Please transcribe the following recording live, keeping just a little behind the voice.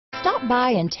Stop by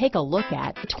and take a look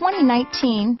at the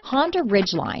 2019 Honda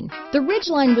Ridgeline. The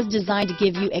Ridgeline was designed to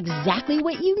give you exactly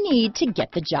what you need to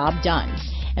get the job done.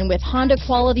 And with Honda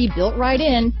quality built right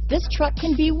in, this truck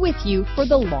can be with you for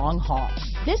the long haul.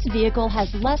 This vehicle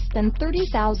has less than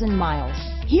 30,000 miles.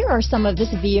 Here are some of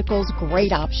this vehicle's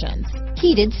great options: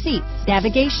 heated seats,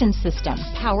 navigation system,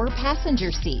 power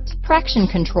passenger seat, traction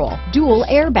control, dual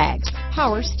airbags,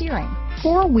 power steering,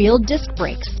 four-wheel disc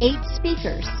brakes, 8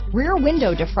 speakers, rear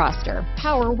window defroster,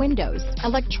 power windows,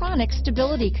 electronic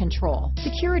stability control,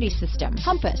 security system,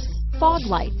 compass, fog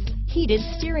lights, heated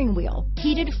steering wheel,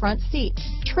 heated front seats,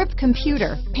 trip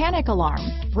computer, panic alarm,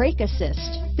 brake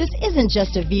assist. This isn't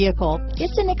just a vehicle,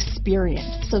 it's an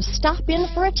experience. So stop in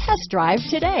for a test drive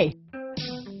today.